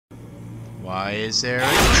Why is there? Oh,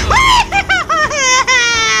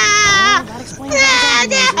 that explains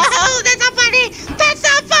everything. No, that's not funny. That's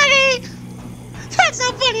not funny. That's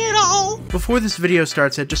not funny at all. Before this video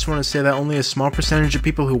starts, I just want to say that only a small percentage of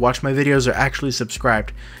people who watch my videos are actually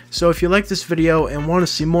subscribed. So if you like this video and want to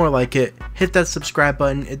see more like it, hit that subscribe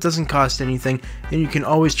button. It doesn't cost anything, and you can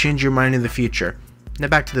always change your mind in the future. Now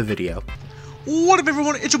back to the video. What up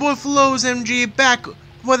everyone, it's your boy Floz MG back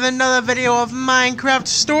with another video of Minecraft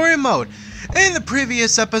Story Mode. In the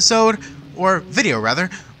previous episode, or video rather,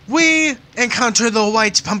 we encountered the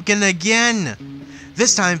white pumpkin again.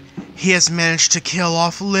 This time, he has managed to kill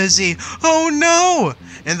off Lizzie. Oh no!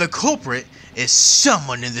 And the culprit is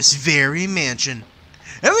someone in this very mansion.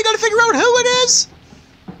 And we gotta figure out who it is!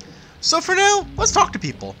 So for now, let's talk to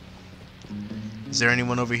people. Is there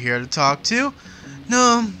anyone over here to talk to?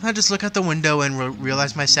 No, I just look out the window and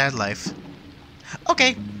realize my sad life.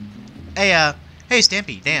 Okay. Hey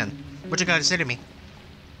Stampy, Dan, what you gotta say to me?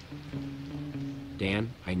 Dan,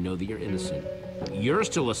 I know that you're innocent. You're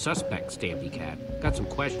still a suspect, Stampy Cat. Got some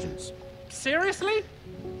questions. Seriously?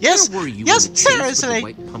 Yes, Where were you yes, when the chase with seriously. the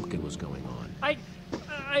white pumpkin was going on?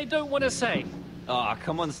 I don't want to say. Aw,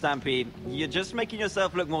 come on, Stampy. You're just making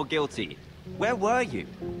yourself look more guilty. Where were you?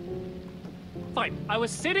 Fine, I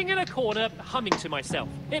was sitting in a corner, humming to myself.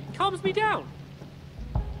 It calms me down.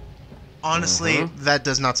 Honestly, that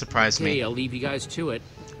does not surprise me. Okay, I'll leave you guys to it.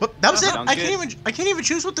 But that was it. Sounds I good. can't even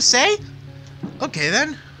choose what to say. Okay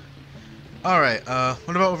then. All right.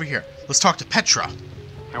 What about over here? Let's talk to Petra.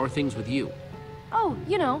 How are things with you? Oh,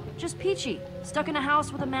 you know, just peachy. Stuck in a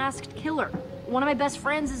house with a masked killer. One of my best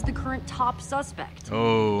friends is the current top suspect.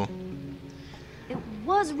 Oh. It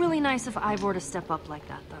was really nice of Ivor to step up like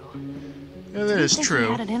that, though. Yeah, that is He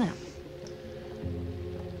true. had it in him.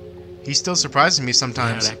 He still surprises me Yeah,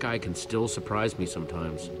 sometimes. that guy can still surprise me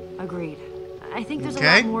sometimes. Agreed. I think there's a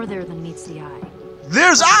Okay. lot more there than meets the eye.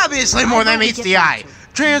 There's obviously more than Ivor would meets get the back eye. to it.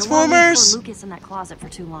 Transformers. Don't leave Lucas in that closet for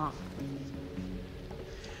too long.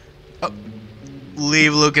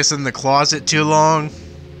 Leave Lucas in the closet too long.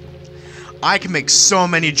 I can make so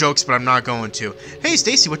many jokes, but I'm not going to. Hey,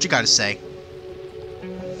 Stacy, what you got to say?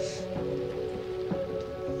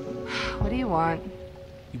 What do you want?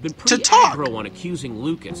 You've been pretty talk. aggro on accusing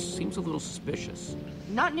Lucas. Seems a little suspicious.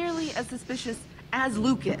 Not nearly as suspicious as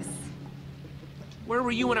Lucas. Where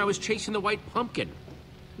were you when I was chasing the white pumpkin?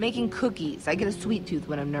 Making cookies. I get a sweet tooth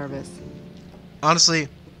when I'm nervous. Honestly,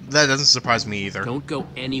 that doesn't surprise me either. Don't go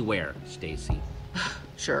anywhere, Stacy.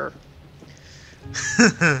 Sure.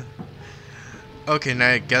 Okay, now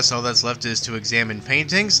I guess all that's left is to examine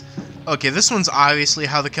paintings. Okay, this one's obviously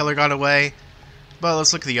how the killer got away, but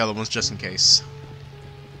let's look at the other ones just in case.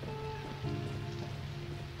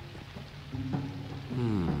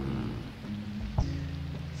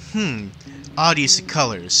 Odd use of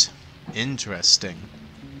colors. Interesting.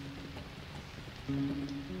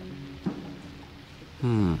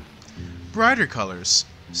 Brighter colors.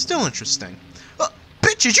 Still interesting.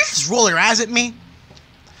 Bitch, did you just roll your eyes at me?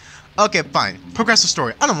 Okay, fine. Progress the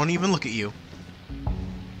story. I don't want to even look at you.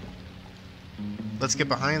 Let's get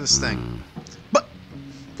behind this thing. But,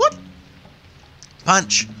 what?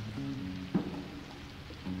 Punch.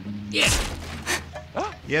 Yeah.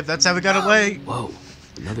 Yep, that's how we got away. Whoa,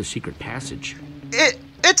 another secret passage.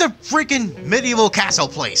 It's a freaking medieval castle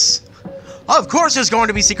place. Of course there's going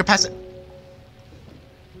to be secret passage.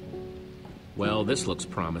 Well, this looks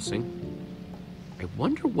promising. I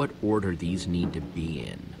wonder what order these need to be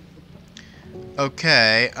in.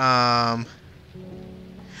 Okay, oh,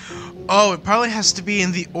 it probably has to be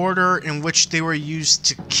in the order in which they were used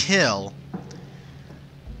to kill.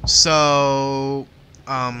 So,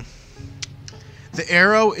 the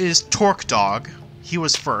arrow is Torque Dog. He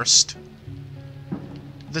was first.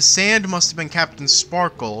 The sand must have been Captain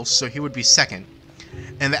Sparkle, so he would be second.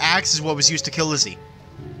 And the axe is what was used to kill Lizzie.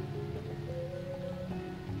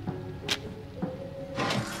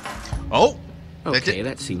 Oh! Okay,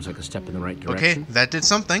 that seems like a step in the right direction. Okay, that did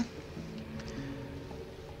something.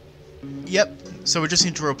 Yep, so we just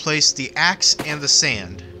need to replace the axe and the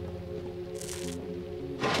sand.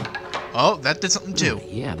 Oh, that did something too.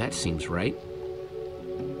 Yeah, that seems right.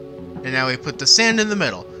 And now we put the sand in the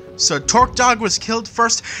middle. So Torque Dog was killed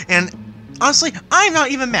first, and honestly, I'm not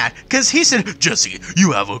even mad, because he said, Jesse,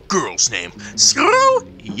 you have a girl's name. Screw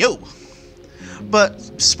you! But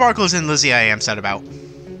Sparkles and Lizzie I am sad about.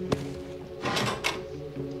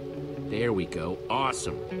 There we go.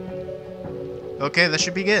 Awesome. Okay, that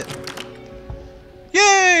should be good.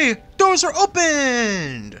 Yay! Doors are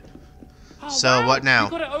opened! Oh, So, wow, what now?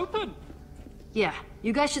 You got it open. Yeah,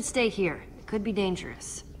 you guys should stay here. It could be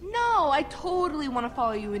dangerous. No, I totally want to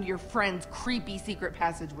follow you into your friend's creepy secret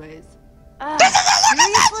passageways.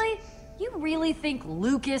 Seriously? You really think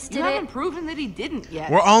Lucas did You it? haven't proven that he didn't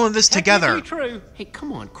yet. We're all in this together. Technically true. Hey,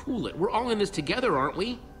 come on, cool it. We're all in this together, aren't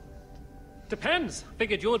we? Depends.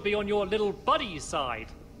 Figured you'd be on your little buddy's side.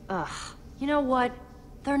 Ugh. You know what?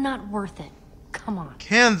 They're not worth it. Come on.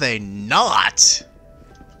 Can they not?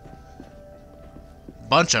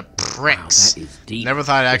 Bunch of pricks. Wow, that is deep. Never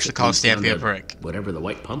thought I'd Gets actually at call least down Stampy a to prick. Whatever the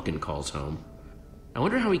white pumpkin calls home. I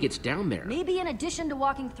wonder how he gets down there. Maybe in addition to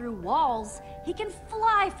walking through walls, he can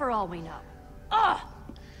fly for all we know. Ugh!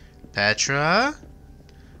 Petra?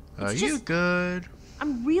 Are It's you just- good?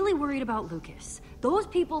 I'm really worried about Lucas. Those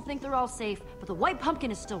people think they're all safe, but the white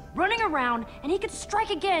pumpkin is still running around, and he could strike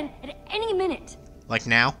again at any minute. Like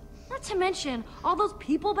now? Not to mention, all those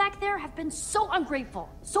people back there have been so ungrateful,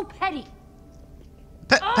 so petty.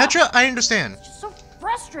 Petra, I understand. It's just so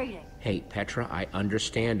frustrating. Hey, Petra, I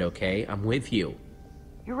understand, okay? I'm with you.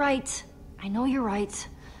 You're right. I know you're right.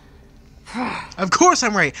 Of course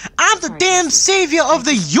I'm right. I'm the Sorry, damn Lucy. savior of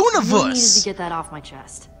the I needed to universe. get that off my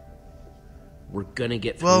chest. We're gonna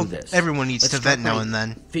get through Well, this. everyone needs Let's to start vent now by and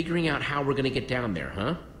then. Figuring out how we're gonna get down there,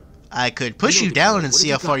 huh? I could push know you the down drill. and What see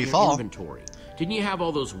have how far got you in your fall. Inventory? Didn't you have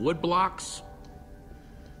all those wood blocks?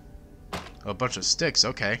 A bunch of sticks,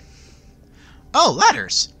 okay. Oh,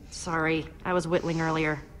 ladders. Sorry, I was whittling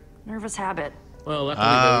earlier. Nervous habit. Well, luckily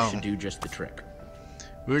Oh. those should do just the trick.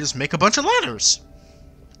 We would just make a bunch of ladders.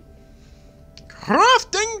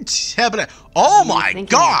 Crafting cabinet. Oh my Thinking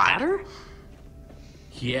god! ladder?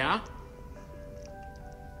 Yeah?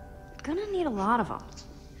 Gonna need a lot of them.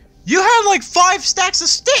 You had like 5 stacks of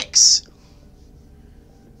sticks.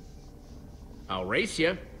 I'll race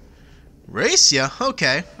you. Race ya?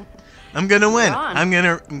 Okay. I'm gonna win. on. I'm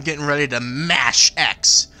getting ready to mash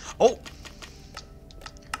X. Oh.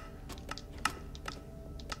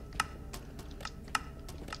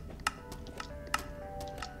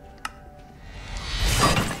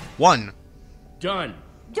 One. Done.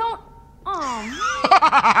 Don't. Oh,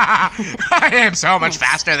 I am so much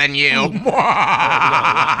faster than you. We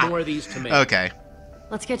got a lot more of these to make. Okay.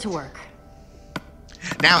 let's get to work.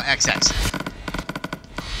 Now XX.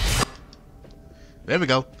 There we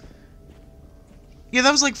go. Yeah,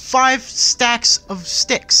 that was like 5 stacks of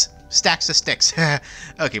sticks. Stacks of sticks.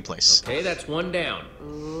 Okay, place. Okay, that's one down.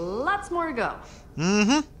 Lots more to go.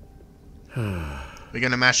 Mm-hmm. We're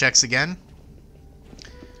gonna mash X again.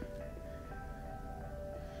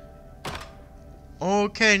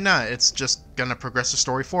 Okay, nah, it's just gonna progress the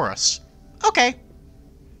story for us. Okay.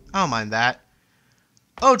 I don't mind that.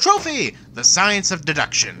 Oh, trophy! The science of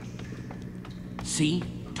deduction. See?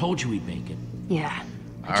 Told you we'd make it. Yeah.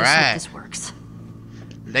 I just Alright. hope this works.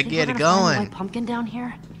 Let's Think get we're it gonna find the going. white pumpkin down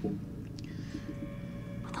here?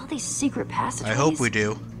 With all these secret passageways. I hope we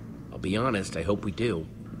do. I'll be honest, I hope we do.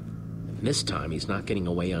 And this time he's not getting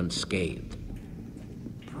away unscathed.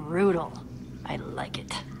 Brutal. I like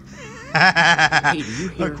it. Hey, do you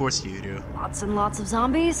hear? Of course you do. Lots and lots of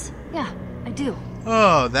zombies? Yeah, I do.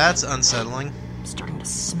 Oh, that's unsettling. I'm starting to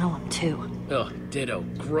smell them too. Ugh, ditto.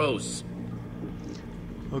 Gross.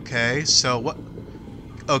 Okay, so what?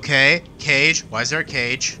 Okay, cage. Why is there a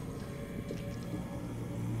cage?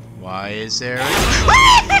 Why is there a... Oh,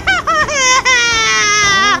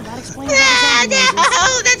 that explains all the zombie noises.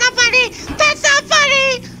 No, that's not funny. That's not funny.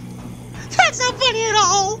 That's not funny at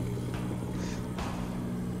all.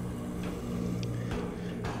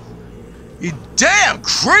 You damn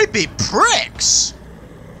creepy pricks!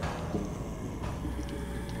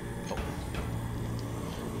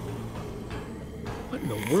 What in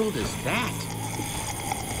the world is that?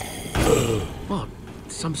 Well,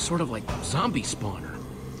 some sort of like zombie spawner.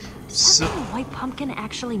 Does that mean the white pumpkin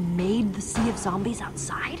actually made the sea of zombies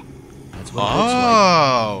outside? That's what it looks like.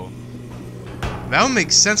 Oh. That would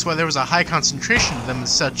make sense why there was a high concentration of them in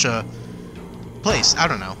such a place. I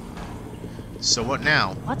don't know. So what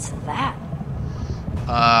now? What's that?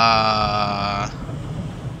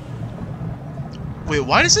 Wait,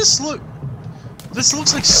 why does this look... This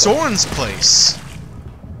looks like Soren's place.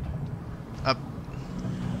 A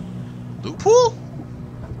loophole?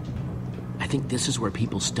 I think this is where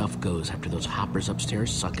people's stuff goes after those hoppers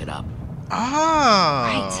upstairs suck it up. Oh.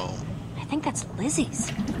 Right. I think that's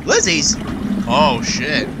Lizzie's. Lizzie's? Oh,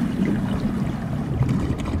 shit.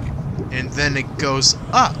 And then it goes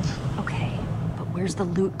up. Okay, but where's the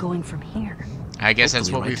loot going from here? I guess that's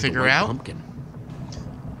Hopefully what we right to the figure white out. Pumpkin.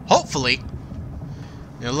 Hopefully.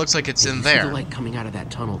 It looks like it's Hey, in you see there. the light coming out of that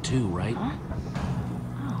tunnel too, right? Huh?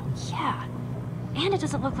 Oh, yeah. And it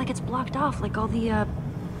doesn't look like it's blocked off like all the,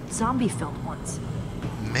 zombie-filled ones.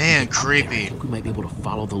 Man, I creepy. think we might be able to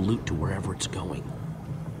follow the loot to wherever it's going.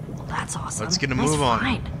 Well, that's awesome. Let's get a Let's move on.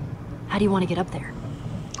 find. How do you want to get up there?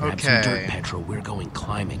 Grab some dirt, Petro. We're going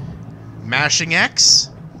climbing. Mashing X.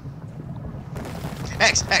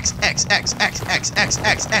 X.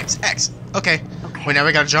 Okay. Wait, now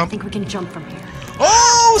we gotta I jump. think we can jump from here.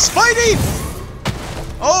 Oh, Spidey!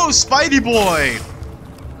 Oh, Spidey boy!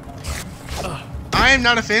 I am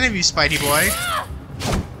not a fan of you, Spidey boy.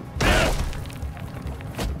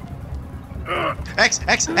 X.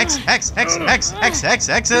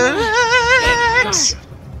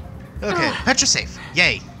 Okay, Petra safe.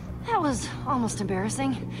 Yay. That was almost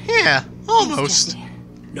embarrassing. Yeah, almost. Jesse.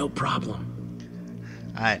 No problem.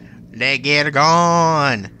 Alright, let's get her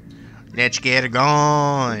gone. Let's get her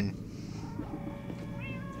gone.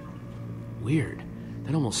 Weird.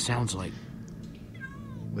 That almost sounds like...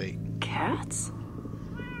 Wait. Cats?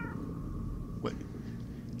 Wait.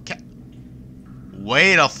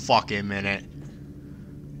 Wait a fucking minute.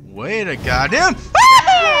 Wait a goddamn.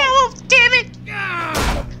 Oh, damn it!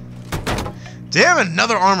 Damn it,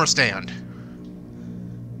 another armor stand.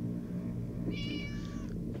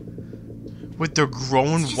 With their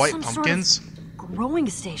growing Just white some pumpkins. Sort of growing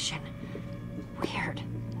station. Weird.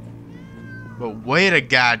 But wait a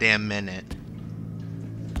goddamn minute.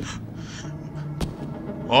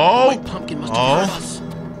 Oh! White pumpkin must have hurt us.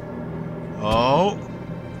 Oh!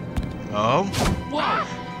 Wow!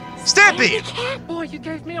 Stampy! Boy, you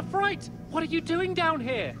gave me a fright! What are you doing down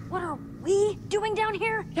here? What are we doing down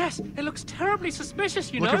here? Yes, it looks terribly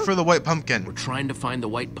suspicious, you know? Looking for the white pumpkin. We're trying to find the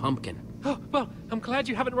white pumpkin. Oh, well, I'm glad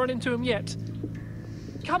you haven't run into him yet.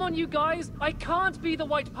 Come on, you guys! I can't be the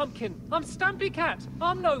white pumpkin! I'm Stampy Cat!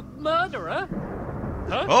 I'm no murderer!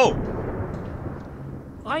 Huh? Oh!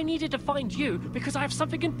 I needed to find you because I have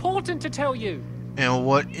something important to tell you. And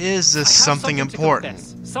what is this I have something to important?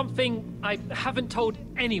 confess. Something I haven't told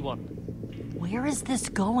anyone. Where is this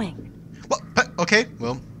going? What? Okay,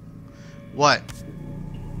 well. What?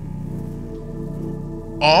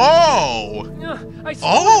 Oh! I saw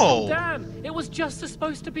Oh! it from Dan. It was just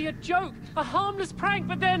supposed to be a joke, a harmless prank,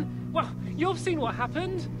 but then, well, you've seen what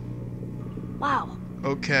happened. Wow.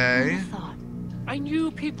 Okay. Who thought? I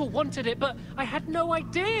knew people wanted it, but I had no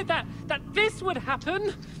idea that this would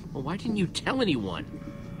happen. Well, why didn't you tell anyone?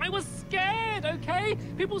 I was scared, okay?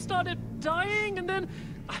 People started dying, and then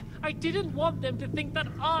I didn't want them to think that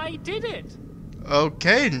I did it.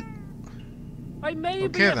 Okay. I may be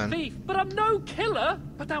Okay, a then. thief, but I'm no killer.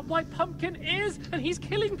 But that white pumpkin is, and he's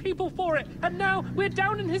killing people for it. And now we're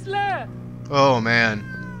down in his lair. Oh, man.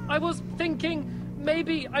 I was thinking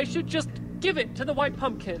maybe I should just give it to the white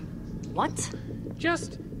pumpkin. What?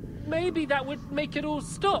 Just maybe that would make it all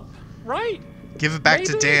stop, right? Give it back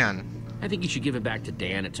to Maybe? Dan. I think you should give it back to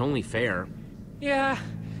Dan. It's only fair. Yeah,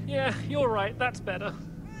 you're right. That's better.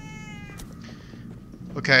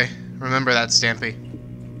 Okay, remember that, Stampy.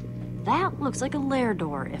 That looks like a lair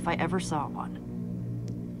door if I ever saw one.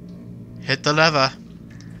 Hit the lever.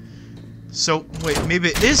 So, wait, maybe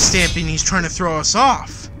it is Stampy and he's trying to throw us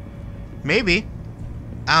off. Maybe.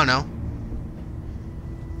 I don't know.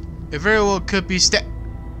 It very well could be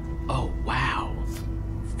Oh, wow.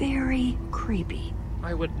 Very creepy.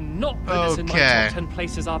 I would not put this in my Okay. top 10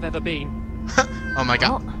 places I've ever been. Oh my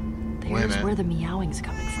god. Well, Wait a there's minute. where the meowing's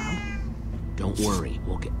coming from. Don't worry.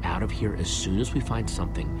 We'll get out of here as soon as we find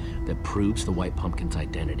something that proves the white pumpkin's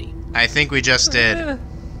identity. I think we just did.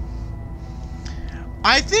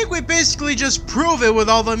 I think we basically just prove it with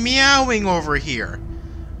all the meowing over here.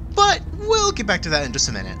 But we'll get back to that in just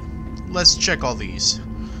a minute. Let's check all these.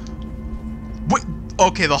 Wait,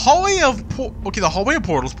 okay, the hallway of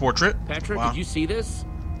Portal's portrait. Patrick, Wow. did you see this?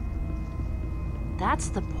 That's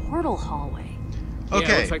the portal hallway. Yeah, it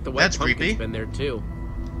Okay, looks like the white that's pumpkin's creepy. been there too.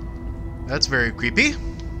 That's very creepy.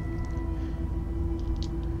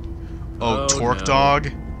 Oh, Oh, Torque no. Dog.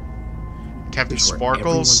 Captain This is where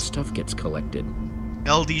everyone's Sparkles. stuff gets collected.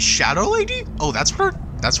 LD Shadow Lady? Oh, that's her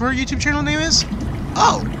YouTube channel name is?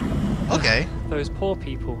 Oh. Okay. Those poor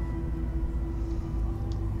people.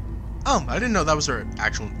 Oh, I didn't know that was her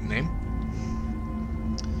actual name.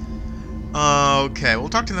 Okay, we'll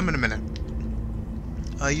talk to them in a minute.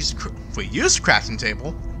 Use a crafting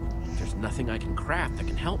table. There's nothing I can craft that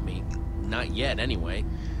can help me. Not yet, anyway.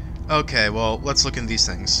 Okay, well, let's look in these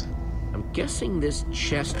things. I'm guessing this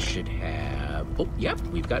chest should have... Oh, yep,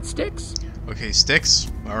 we've got sticks. Okay,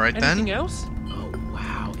 sticks. Alright Anything then. else? Oh,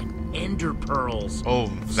 wow, and ender pearls. Oh,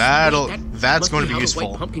 Sweet, that's must going to be how the useful.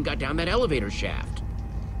 white pumpkin got down that elevator shaft.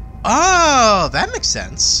 Oh, that makes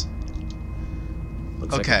sense.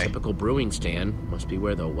 Looks like Okay. a typical brewing stand. Must be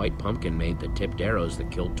where the white pumpkin made the tipped arrows that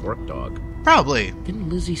killed Torque Dog. Probably. Didn't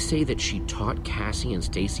Lizzie say that she taught Cassie and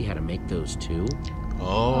Stacy how to make those too?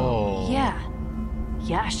 Oh. Yeah.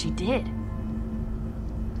 Yeah, she did.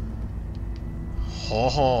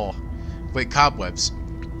 Oh, wait, cobwebs.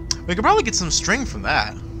 We could probably get some string from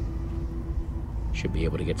that. Should be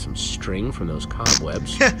able to get some string from those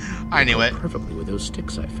cobwebs. I knew it. Perfectly with those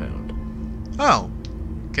sticks I found. Oh.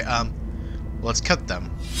 Okay, let's cut them.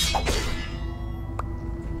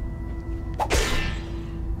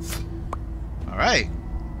 Alright.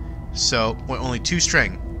 So, only 2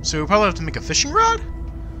 string. So we'll probably have to make a fishing rod?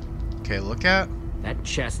 Okay, look at. That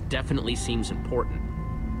chest definitely seems important.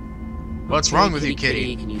 What's wrong with you,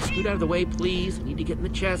 kitty? Can you scoot out of the way, please? I need to get in the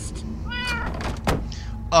chest.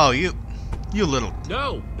 Oh, you little...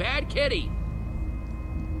 No, bad kitty!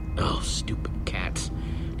 Oh, stupid cats.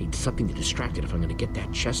 Need something to distract it if I'm gonna get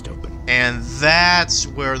that chest open. And that's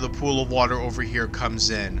where the pool of water over here comes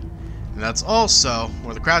in. And that's also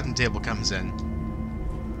where the crafting table comes in.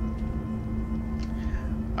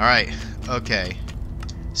 Alright, okay.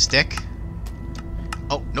 Stick.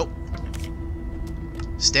 Oh, nope.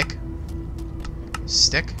 Stick.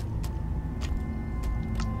 Stick.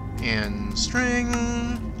 And string.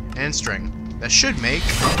 And string. That should make...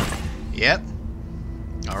 Yep.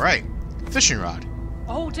 Alright. Fishing rod.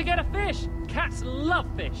 Oh, to get a fish! Cats love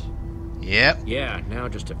fish! Yep. Yeah, now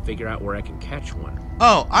just to figure out where I can catch one.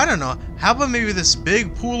 Oh, I don't know. How about maybe this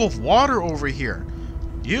big pool of water over here?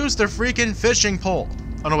 Use the freaking fishing pole.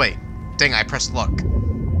 Oh, no, wait. Dang, I pressed look.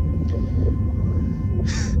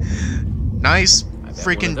 Nice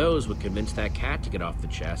freaking... One of those would convince that cat to get off the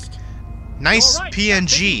chest. Nice All right, PNG. that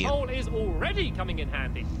fishing pole is already coming in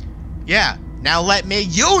handy. Yeah, now let me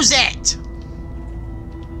use it!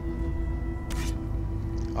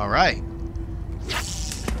 Alright.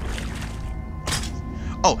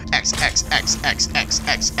 Oh, X.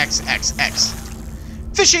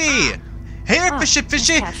 Fishy! Here,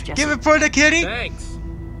 fishy! catch, Jesse. Give it for the kitty! Thanks.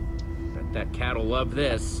 Bet that cat'll love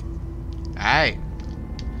this. Alright.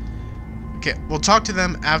 Okay, we'll talk to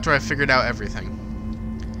them after I figured out everything.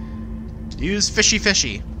 Use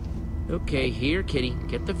fishy. Okay, here, kitty.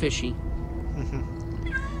 Get the fishy.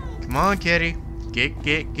 Come on, kitty. Get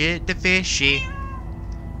the fishy.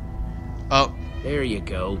 Oh. There you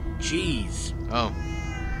go. Jeez. Oh.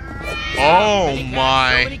 Oh So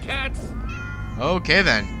my. many cats. Okay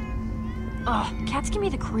then. Ugh, cats give me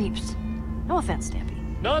the creeps. No offense,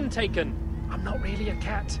 Stampy. None taken. I'm not really a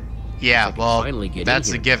cat. Yeah, I can well, finally get in that's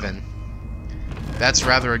a here. given. That's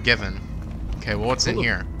rather a given. Okay, well, what's in Full of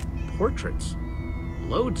here? Portraits.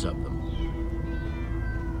 Loads of them.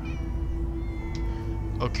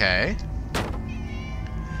 Okay.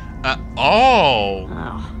 Oh!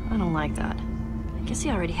 Oh, I don't like that. I guess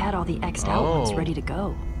he already had all the X'd out ones Oh. ready to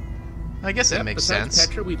go. I guess that makes Besides sense.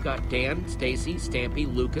 Petra, we've got Dan, Stacy,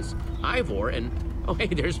 Stampy, Lucas, Ivor, and oh hey,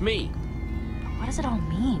 there's me. But what does it all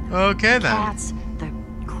mean? Okay then. Cats, the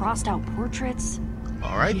crossed out portraits.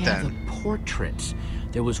 Alright Yeah, then. the portraits.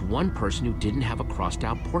 There was one person who didn't have a crossed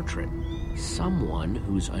out portrait. Someone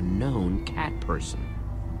who's a known cat person.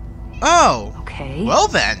 Oh! Okay. Well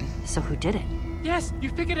then. So who did it? Yes, you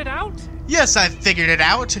figured it out? Yes, I figured it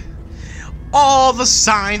out. All the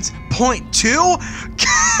signs point to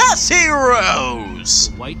Cassie Rose!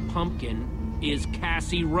 The white pumpkin is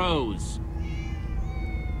Cassie Rose.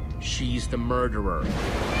 She's the murderer.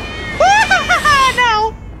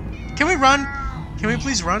 No! Can we run? Can we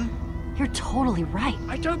please run? You're totally right.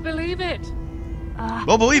 I don't believe it.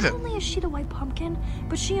 We'll believe it. Not only is she the white pumpkin,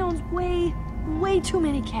 but she owns way too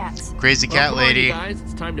many cats. Crazy Well, cat come on, you lady. guys,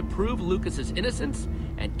 it's time to prove Lucas's innocence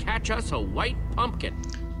and catch us a white pumpkin.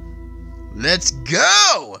 Let's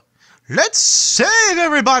go! Let's save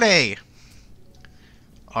everybody!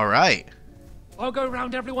 Alright. I'll go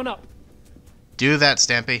round everyone up. Do that,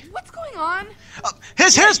 Stampy. What's going on?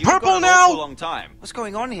 His hair's You've got purple an awful now! long time. What's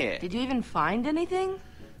going on here? Did you even find anything?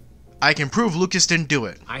 I can prove Lucas didn't do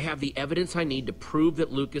it. I have the evidence I need to prove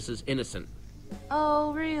that Lucas is innocent.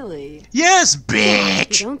 Oh, really? Yes, You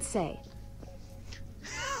bitch! don't say.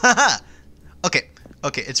 Haha.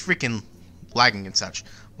 Okay, it's freaking lagging and such.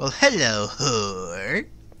 Well, hello, whore.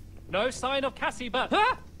 No sign of Cassie, but...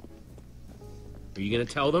 Huh? Are you gonna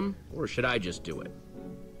tell them, or should I just do it?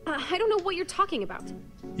 I don't know what you're talking about.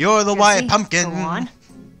 You're the white Jesse, pumpkin. Go on.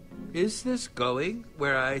 Is this going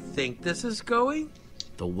where I think this is going?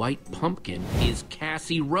 The white pumpkin is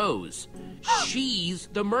Cassie Rose. She's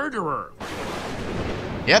the murderer.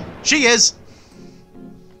 Yep, she is.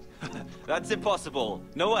 That's impossible.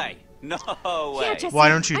 No way. No way. Yeah, Jesse, Why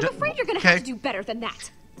don't you I'm do- afraid you're gonna Okay. have to do better than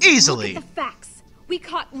that. Easily. Look at the facts. We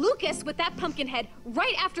caught Lucas with that pumpkin head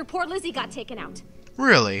right after poor Lizzie got taken out.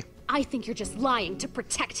 Really? I think you're just lying to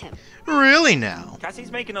protect him. Really now?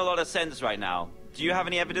 Cassie's making a lot of sense right now. Do you have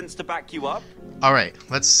any evidence to back you up? Alright,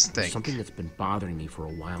 let's think. Something that's been bothering me for a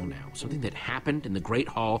while now. Something that happened in the Great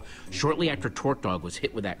Hall shortly after Torque Dog was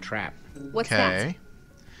hit with that trap. What's that? Okay.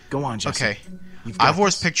 Go on, Jesse. Okay. You've got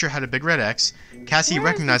Ivor's this. picture had a big red X. Cassie Where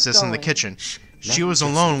is recognized this us in the going? kitchen. Let She was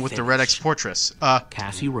Jesse alone with the red X finish. portress.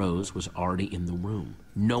 Cassie Rose was already in the room.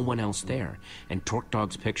 No one else there. And Torque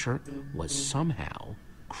Dog's picture was somehow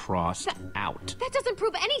crossed out. That doesn't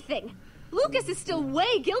prove anything. Lucas is still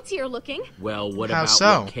way guiltier looking. Well, what How about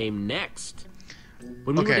so? what came next?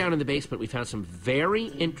 When we were Okay. down in the basement, we found some very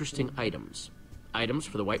interesting items. Items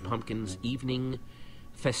for the White Pumpkin's evening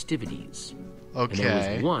festivities. And there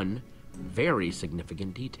Okay. was one very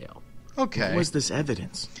significant detail. Okay. What was this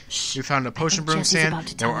evidence? We found a potion broom Jesse's stand. about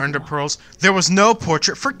to There were tell under everyone. pearls. There was no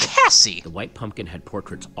portrait for Cassie. The White Pumpkin had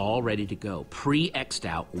portraits all ready to go, pre-X'd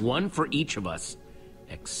out, one for each of us,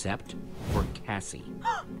 except for Cassie.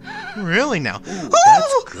 Really now?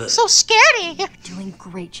 Ooh, so scary. Doing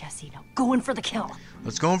great, Jesse. Now go in for the kill.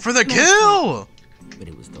 Let's go in for the kill. But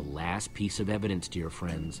it was the last piece of evidence, dear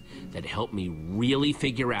friends, that helped me really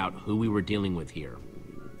figure out who we were dealing with here.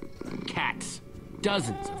 Cats.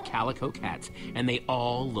 Dozens of calico cats, and they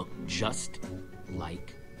all look just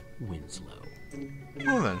like Winslow.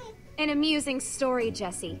 Well then. An amusing story,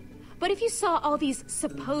 Jesse. But if you saw all these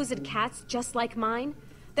supposed cats just like mine,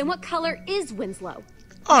 then what color is Winslow?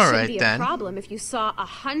 All Shouldn't right be then. a problem if you saw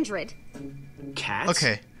 100. Cats?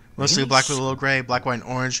 Okay. Mostly black with a little gray, black, white, and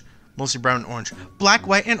orange. Mostly brown and orange. Black,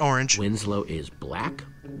 white, and orange. Winslow is black,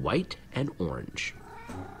 white, and orange.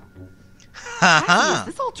 Is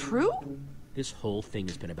this all true? This whole thing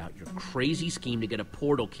has been about your crazy scheme to get a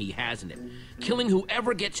portal key, hasn't it? Killing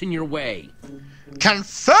whoever gets in your way.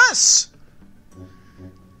 Confess!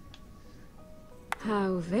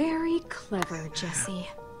 How very clever, Jesse.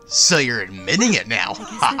 So you're admitting it now. I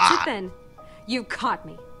guess that's it then. You caught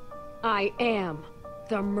me. I am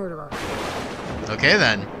the murderer. Okay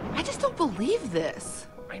then. I just don't believe this.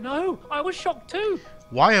 I know. I was shocked too.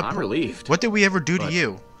 Why a I'm relieved. What did we ever do to But-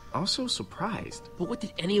 you? Also surprised. But what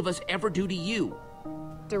did any of us ever do to you?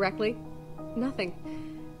 Directly? Nothing.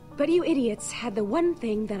 But you idiots had the one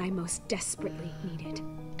thing that I most desperately needed.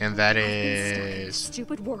 And that I've been stuck in this is...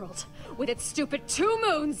 stupid world with its stupid 2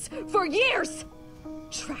 moons for years.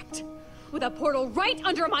 Trapped with a portal right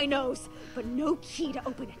under my nose, but no key to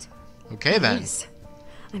open it. Okay then. Yes,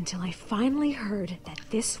 until I finally heard that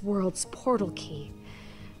this world's portal key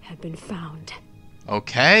had been found.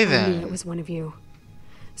 Okay I knew it then. was one of you.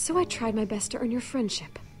 So I tried my best to earn your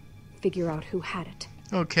friendship. Figure out who had it.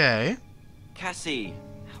 Okay. Cassie,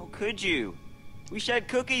 how could you? We shared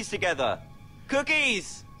cookies together.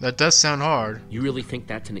 Cookies! That does sound hard. You really think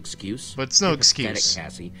that's an excuse? But it's no You're pathetic, excuse.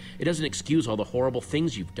 Cassie. It doesn't excuse all the horrible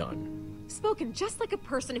things you've done. Spoken just like a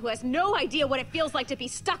person who has no idea what it feels like to be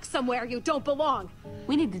stuck somewhere you don't belong.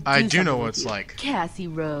 We need to do I do know something what with it's you. like. Cassie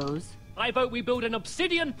Rose. I vote we build an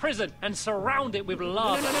obsidian prison and surround it with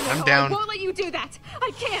lava. I'm down. I won't let you do that.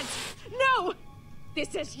 I can't. No!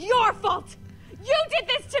 This is your fault. You did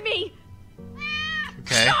this to me.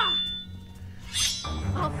 Okay. Ah!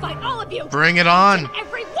 I'll fight all of you. Bring it on.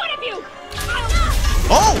 Every one of you.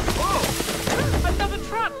 Oh! Another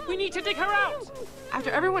trap! We need to dig her out!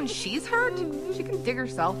 After everyone she's hurt, she can dig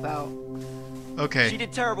herself out. She Okay.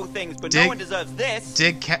 did terrible things, but Dig- no one deserves this.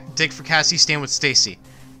 Dig for Cassie, stand with Stacy.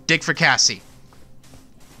 Dig for Cassie.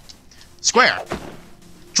 Square.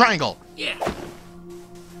 Triangle. Yeah.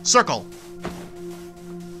 Circle.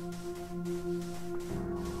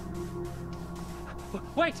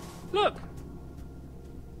 Wait, look!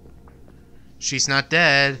 She's not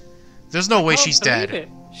dead. There's no way Can't she's believe dead. it.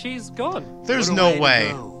 She's gone. There's What a no to way.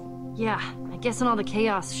 go. Yeah, I guess in all the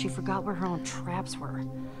chaos, she forgot where her own traps were.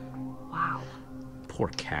 Wow. Poor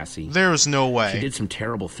Cassie. There's no She way. did some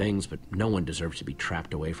terrible things, but no one deserves to be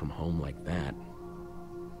trapped away from home like that.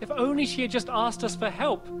 If only she had just asked us for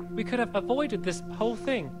help, we could have avoided this whole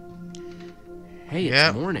thing. Hey, it's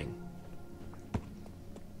Yep. morning.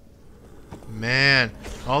 Man,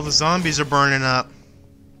 all the zombies are burning up.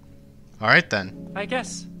 Alright then. I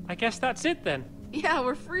guess that's it then. Yeah,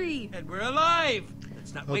 we're free. And we're alive.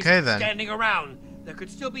 Let's not waste Okay, it then. standing around. There could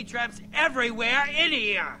still be traps everywhere in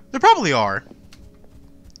here. There probably are.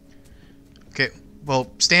 Okay, well,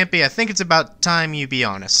 Stampy, I think it's about time you be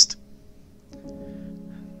honest.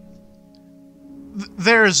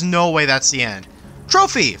 There's no way that's the end.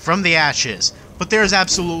 Trophy from the ashes, but there's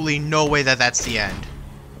absolutely no way that that's the end.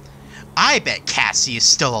 I bet Cassie is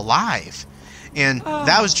still alive. And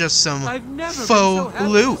that was just some I've never been so faux happy to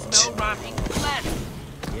loot. smell rotting flesh.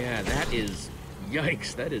 Yeah, that is...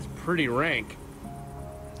 Yikes, that is pretty rank.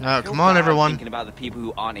 Come Feel on, bad everyone. Thinking about the people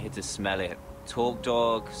who aren't here to smell it. Talk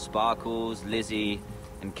Dog, Sparkles, Lizzie,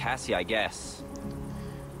 and Cassie, I guess.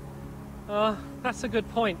 That's a good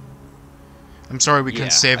point. I'm sorry we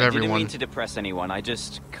couldn't save I didn't everyone. mean to depress anyone. I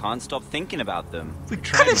just can't stop thinking about them. We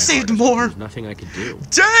could have saved more. There's nothing I could do.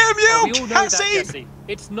 Damn you, We all know that, Cassie! Jesse.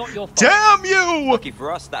 It's not your fault. Damn you! Lucky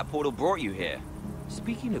for us, that portal brought you here.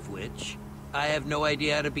 Speaking of which, I have no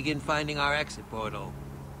idea how to begin finding our exit portal.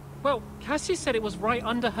 Well, Cassie said it was right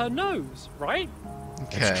under her nose, right?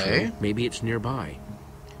 Okay. Maybe it's nearby.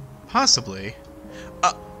 Possibly.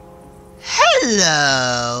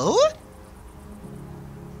 Hello?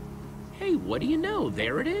 Hey, what do you know?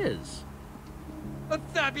 There it is. A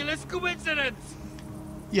fabulous coincidence!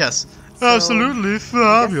 Yes. So, Absolutely I guess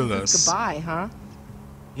fabulous. this is goodbye, huh?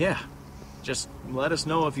 Yeah. Just let us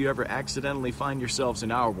know if you ever accidentally find yourselves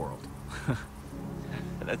in our world.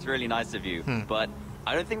 That's really nice of you, but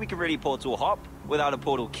I don't think we can really portal hop without a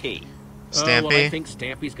portal key. Stampy? Well, I think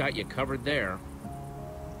Stampy's got you covered there.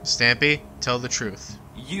 Stampy, tell the truth.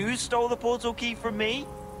 You stole the portal key from me?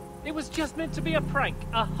 It was just meant to be a prank,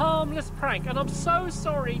 a harmless prank, and I'm so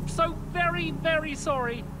sorry, so very, very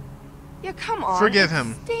sorry. Yeah, come on. Forgive it's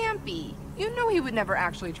him. Stampy. You know he would never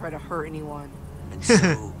actually try to hurt anyone. And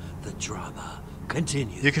so, the drama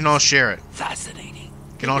continues. You can all share it. Fascinating.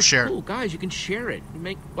 You can all share Cool, it. guys, you can share it. You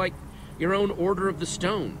make, like, your own Order of the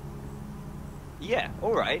Stone. Yeah,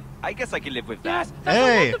 alright. I guess I can live with that. Yes, that's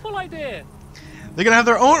Hey. a wonderful idea. They're gonna have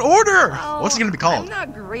their own order! Well, What's it gonna be called? I'm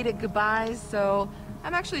not great at goodbyes, so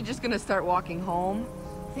I'm actually just gonna start walking home.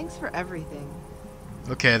 Thanks for everything.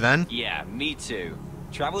 Okay, then. Yeah, me too.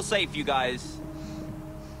 Travel safe, you guys.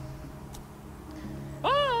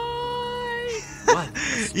 Bye! What?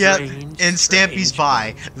 Yeah, and Stampy's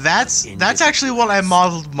bye. That's actually what I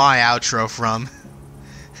modeled my outro from.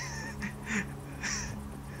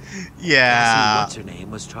 Yeah. What's her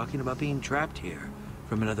name was talking about being trapped here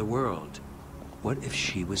from another world. What if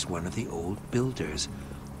she was one of the old builders?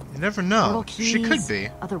 You never Portal know. She could keys, be.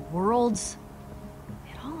 Other worlds.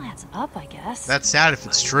 It all adds up, I guess. That's sad if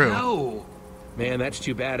it's true. No. Man, that's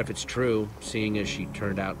too bad if it's true, seeing as she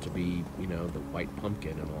turned out to be, you know, the white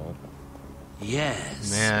pumpkin and all. Yes.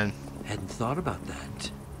 Man. Hadn't thought about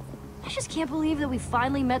that. I just can't believe that we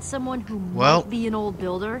finally met someone who Well- might be an old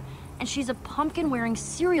builder, and she's a pumpkin-wearing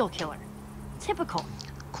serial killer. Typical.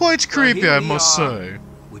 Quite creepy, here I we must are. say.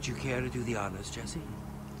 Would you care to do the honors, Jesse?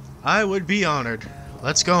 I would be honored.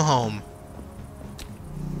 Let's go home.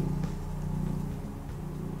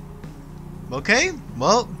 Okay,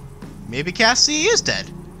 well, maybe Cassie is dead.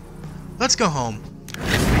 Let's go home.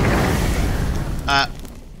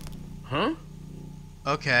 Huh?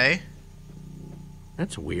 Okay.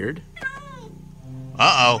 That's weird.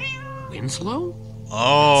 Uh-oh. Winslow?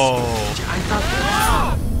 Oh. I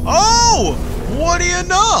thought Oh! What do you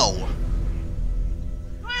know?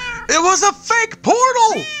 It was a fake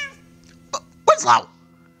portal! Winslow!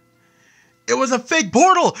 It was a fake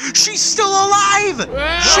portal! She's still alive!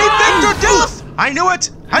 She faked her death! I knew it!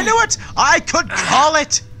 I knew it! I could call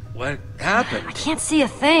it! what happened? I can't see a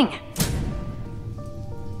thing.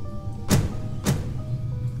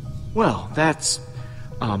 Well, that's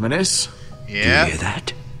ominous. Yeah. You hear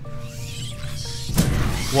that?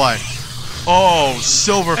 What? Oh,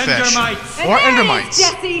 silverfish. Endermites! Or endermites.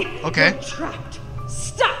 Jesse! Okay. You're trapped.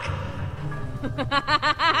 Stuck!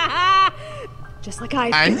 Just like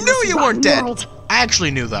I knew you weren't dead. I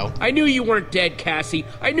actually knew, though. I knew you weren't dead, Cassie.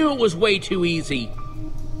 I knew it was way too easy.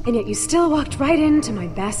 And yet you still walked right into my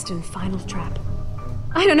best and final trap.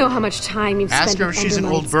 I don't know how much time you've Ask spent her with if she's an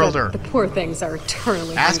old Endermites, builder. but the poor things are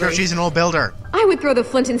eternally Ask her hungry. if she's an old builder. I would throw the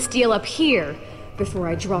flint and steel up here before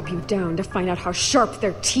I drop you down to find out how sharp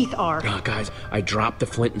their teeth are. Guys, I dropped the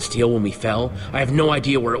flint and steel when we fell. I have no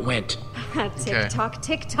idea where it went. Tick-tock,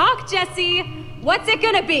 tick-tock, Jesse! What's it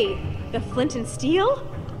gonna be? The flint and steel?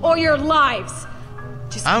 Or your lives?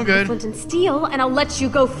 Just I'm give me the good. flint and steel, and I'll let you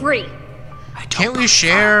go free. Can't we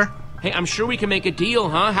share? Hey, I'm sure we can make a deal,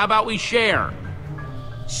 huh? How about we share?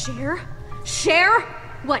 Share? Share?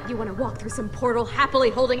 What, you want to walk through some portal happily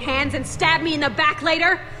holding hands and stab me in the back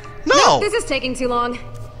later? No! Nope, this is taking too long.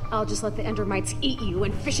 I'll just let the Endermites eat you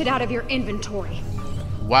and fish it out of your inventory.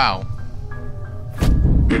 Wow.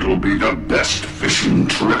 It'll be the best fishing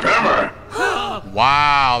trip ever.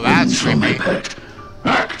 Wow, that's So, my creepy. pet,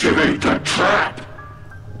 activate the trap.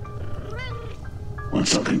 Want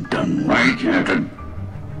something done right, Captain?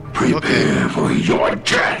 Prepare for your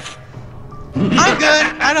death. I'm good.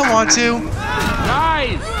 I don't want to.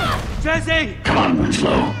 Guys! Jesse! Come on,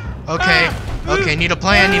 Winslow. Okay. Okay, need a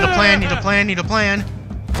plan, need a plan, need a plan, need a plan.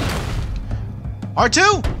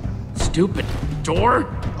 R2? Stupid door?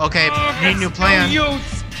 Okay, need a new plan. No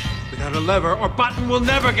use. Without a lever or button, we'll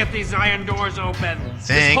never get these iron doors open.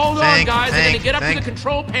 Just hold on, guys. I'm gonna get up to the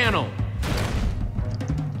control panel.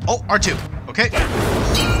 Oh, R2. Okay.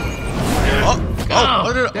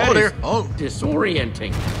 That is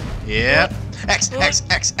disorienting. Yeah. X.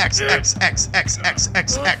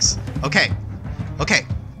 Okay. Okay.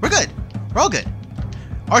 We're good. We're all good.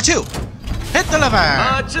 R2. Hit the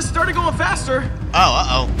lever. Just started going faster.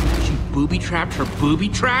 Oh, She booby-trapped her booby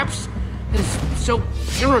traps? That is so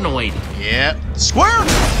paranoid. Yeah. Square.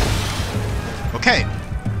 Okay.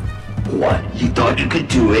 What? You thought you could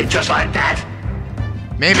do it just like that?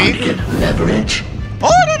 Maybe. Get leverage.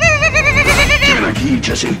 Oh, Give me the key,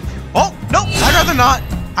 Jesse. Oh, no. I'd rather not.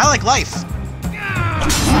 I like life.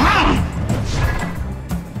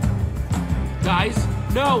 Guys,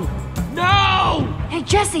 no! No! Hey,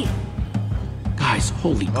 Jesse! Guys,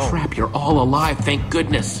 holy crap, you're all alive, thank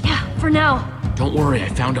goodness. Yeah, for now. Don't worry, I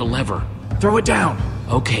found a lever. Throw it down.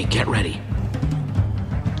 Okay, get ready.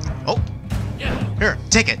 Oh. Here,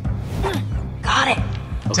 take it. Got it.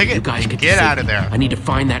 Okay, Take it. you guys Get out of there. I need to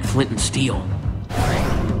find that flint and steel.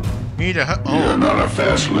 You need to. You're not a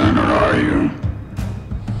fast learner, are you?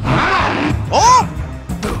 Oh!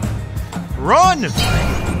 Run!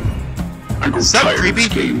 I grew Is that tired creepy? of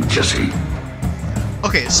this game, Jesse.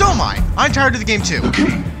 Okay, so am I. I'm tired of the game too. The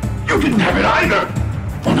key. You didn't have it either.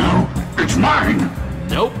 Oh no, it's mine.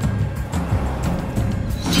 Nope.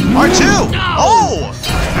 R2! No! Oh!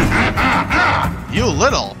 You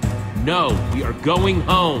little. No, we are going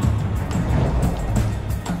home.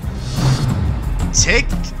 Take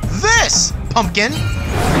this, pumpkin.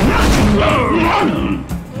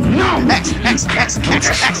 No! X.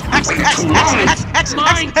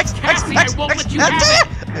 Mine! Cassie, I won't let you have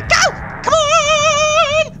it! Go! Come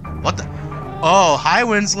on! What the? Oh, hi,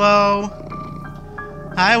 Winslow.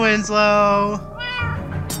 Hi, Winslow.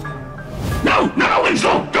 No,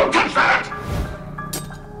 Winslow! Don't touch that!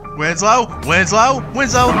 Winslow.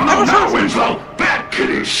 No, Winslow! Bad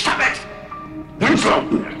kitty, stop it! Winslow!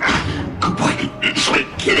 Good boy, sweet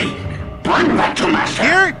kitty! Bring that to Master!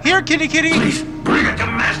 Here, kitty. Please, bring it to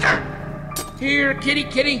Master! Here, kitty.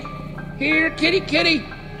 Here, kitty.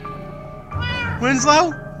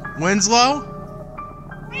 Winslow.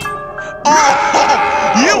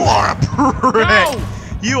 Oh, you are a prick. No!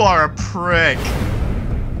 You are a prick.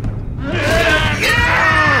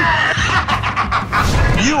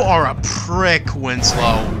 You are a prick,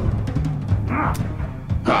 Winslow.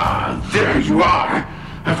 Ah, there you are!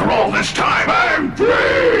 After all this time, I'm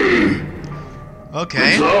free!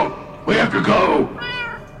 Okay. Winslow, we have to go!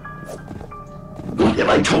 What have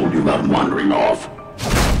I told you about wandering off?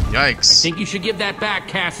 Yikes. Think you should give that back,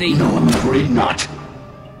 Cassie. No, I'm afraid not.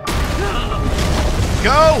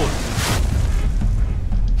 Go!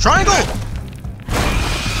 Triangle!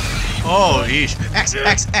 Oh, yeesh. X.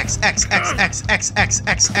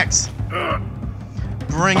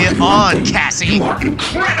 Bring it on, Cassie. You are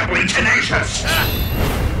incredibly tenacious!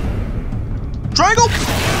 Triangle!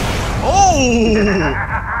 Oh!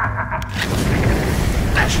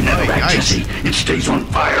 That's never back, Jesse. It stays on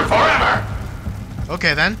fire forever!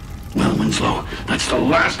 Okay, then. Well, Winslow, that's the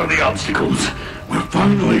last of the obstacles. We're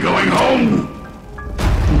finally going home!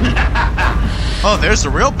 Oh, there's the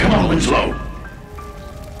real Come on, Winslow.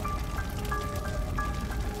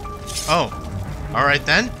 Oh. Alright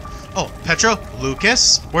then. Oh, Petro,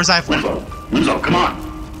 Lucas, where's Ivan? Winslow, come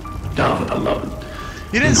on. Down for the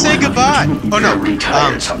love. You didn't say goodbye. Oh no.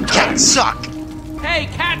 Cats suck. Hey,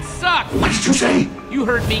 cats suck! What did you say? You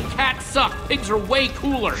heard me, cats suck. Pigs are way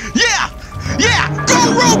cooler. Yeah!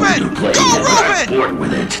 Go Ruben! Go Ruben! Bored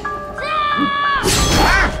with it.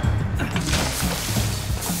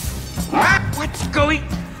 What's going?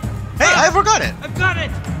 Hey, I forgot it. I've got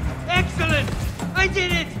it. Excellent. I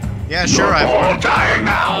did it. Yeah, sure, You're I. all dying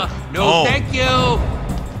now. No, thank you.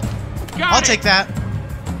 I'll take that.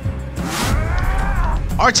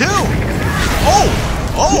 R2. Oh.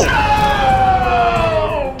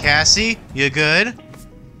 No! Cassie, you good?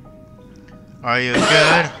 Are you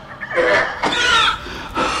good?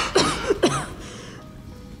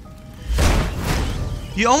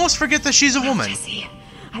 You almost forget that she's a woman. Jesse,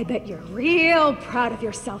 I bet you're real proud of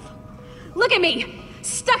yourself. Look at me,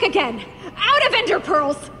 stuck again, out of ender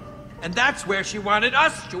pearls. And that's where she wanted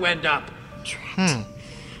us to end up. Trapped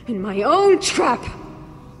in my own trap.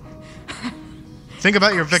 Think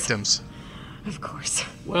about your victims. Of course.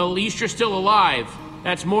 Well, at least you're still alive.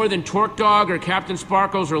 That's more than Torque Dog or Captain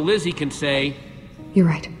Sparkles or Lizzie can say. You're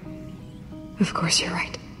right. Of course you're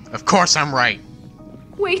right. Of course I'm right.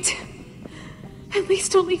 Wait. At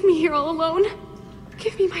least don't leave me here all alone.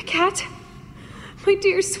 Give me my cat. My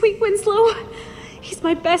dear sweet Winslow. He's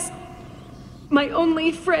my best My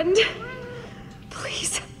only friend.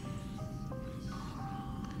 Please.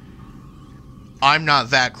 I'm not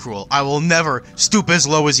that cruel. I will never stoop as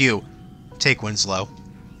low as you. Take Winslow.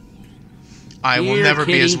 I will never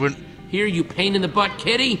be as Here, you pain in the butt,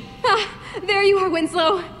 kitty. Ah, there you are,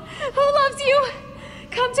 Winslow. Who loves you?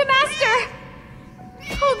 Come to Master.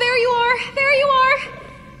 Oh, there you are. There you are.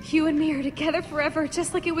 You and me are together forever,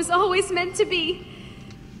 just like it was always meant to be.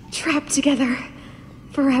 Trapped together.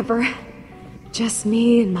 Forever. Just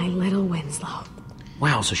me and my little Winslow.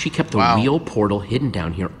 Wow, so she kept the real portal hidden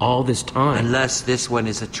down here all this time. Unless this one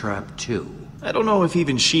is a trap too. I don't know if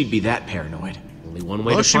even she'd be that paranoid. Only one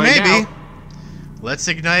way to find out. She may be. Let's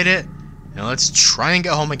ignite it, and let's try and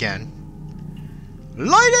get home again.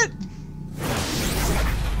 Light it!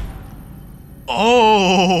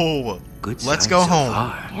 Oh! Good. Let's go home.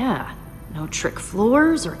 Yeah, no trick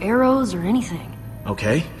floors or arrows or anything.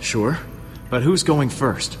 Okay, sure. But who's going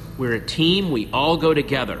first? We're a team, we all go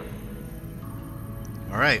together.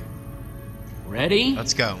 Alright. Ready?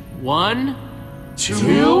 Let's go. 1,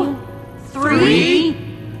 2, 3.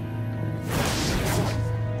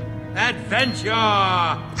 Adventure!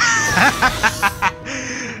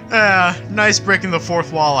 Nice breaking the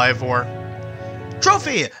fourth wall, Ivor.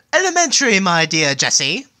 Trophy! Elementary, my dear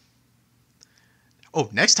Jesse. Oh,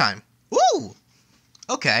 next time. Ooh!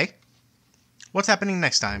 Okay. What's happening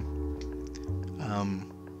next time?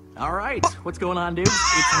 Alright, what's going on, dude?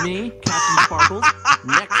 It's me, Captain Sparkles.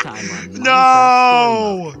 Next time on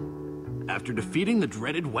No! After defeating the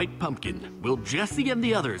dreaded White Pumpkin, will Jesse and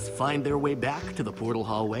the others find their way back to the portal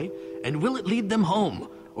hallway? And will it lead them home?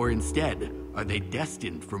 Or instead, are they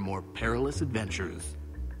destined for more perilous adventures?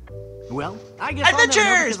 Well, I guess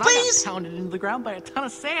Adventures, I'll please! I got pounded into the ground by a ton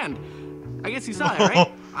of sand. I guess you saw it,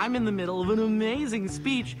 right? I'm in the middle of an amazing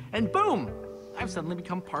speech, and boom! I've suddenly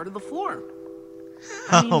become part of the floor.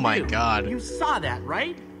 I mean, Oh my dude, god. You saw that,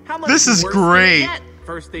 right? How much This is worse can it great. get?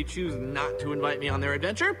 First they choose not to invite me on their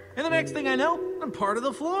adventure, and the next thing I know, I'm part of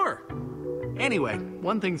the floor. Anyway,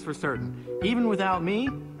 one thing's for certain. Even without me,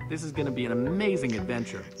 this is gonna be an amazing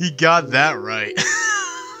adventure. He got that right.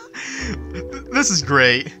 This is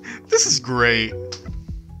great. This is great.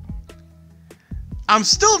 I'm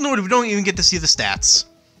still annoyed we don't even get to see the stats.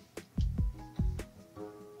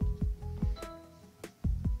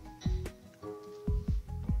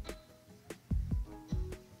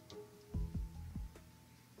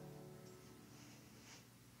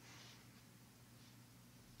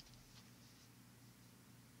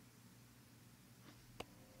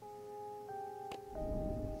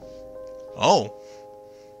 Oh.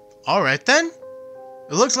 Alright then.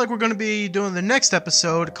 It looks like we're going to be doing the next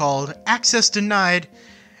episode called Access Denied.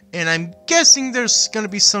 And I'm guessing there's going to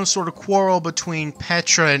be some sort of quarrel between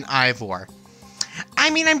Petra and Ivor. I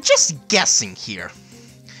mean, I'm just guessing here.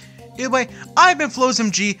 Anyway, I've been Floz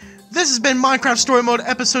MG. This has been Minecraft Story Mode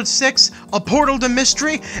Episode 6, A Portal to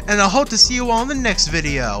Mystery. And I hope to see you all in the next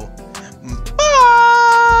video.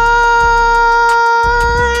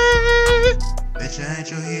 Bitch, I ain't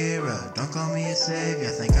your hero. Don't call me a savior.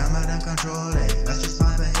 Think I'm out of control, eh? That's just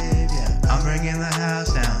my behavior. I'm bringing the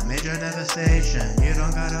house down. Major devastation. You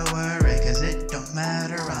don't gotta worry, cause it don't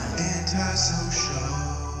matter. I'm antisocial.